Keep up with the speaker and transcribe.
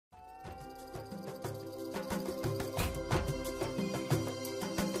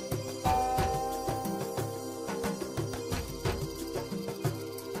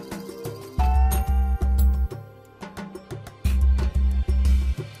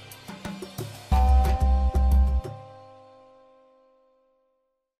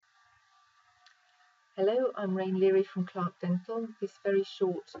Hello, I'm Rain Leary from Clark Dental. This very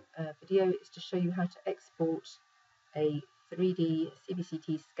short video is to show you how to export a 3D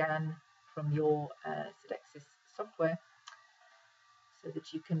CBCT scan from your Sidexis software so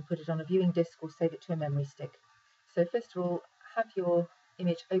that you can put it on a viewing disc or save it to a memory stick. So first of all, have your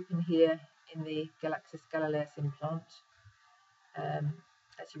image open here in the Sidexis Galileos Implant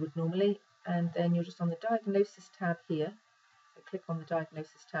as you would normally, and then you're just on the Diagnosis tab here. So click on the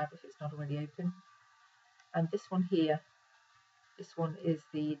Diagnosis tab if it's not already open. And this one here, this one is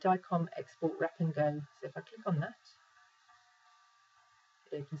the DICOM Export Wrap and Go. So if I click on that,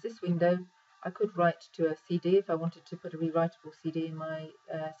 it opens this window. I could write to a CD if I wanted to put a rewritable CD in my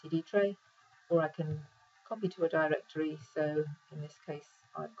CD tray, or I can copy to a directory. So in this case,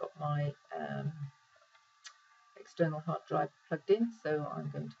 I've got my external hard drive plugged in, so I'm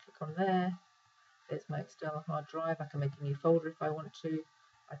going to click on there. There's my external hard drive. I can make a new folder if I want to.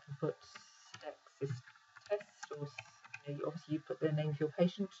 I can put Sidexis test, or obviously you put the name of your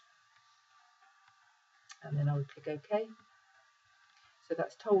patient, and then I would click OK. So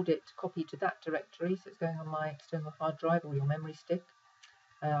that's told it to copy to that directory, so it's going on my external hard drive or your memory stick.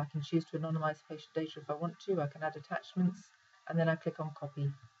 I can choose to anonymize patient data if I want to. I can add attachments, and then I click on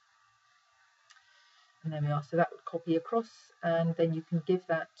copy. And there we are. So that would copy across, and then you can give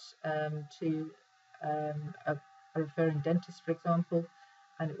that to a referring dentist, for example,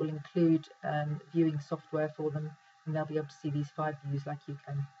 and it will include viewing software for them, and they'll be able to see these 5 views like you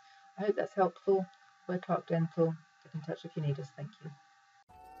can. I hope that's helpful. We're Clark Dental. Get in touch if you need us. Thank you.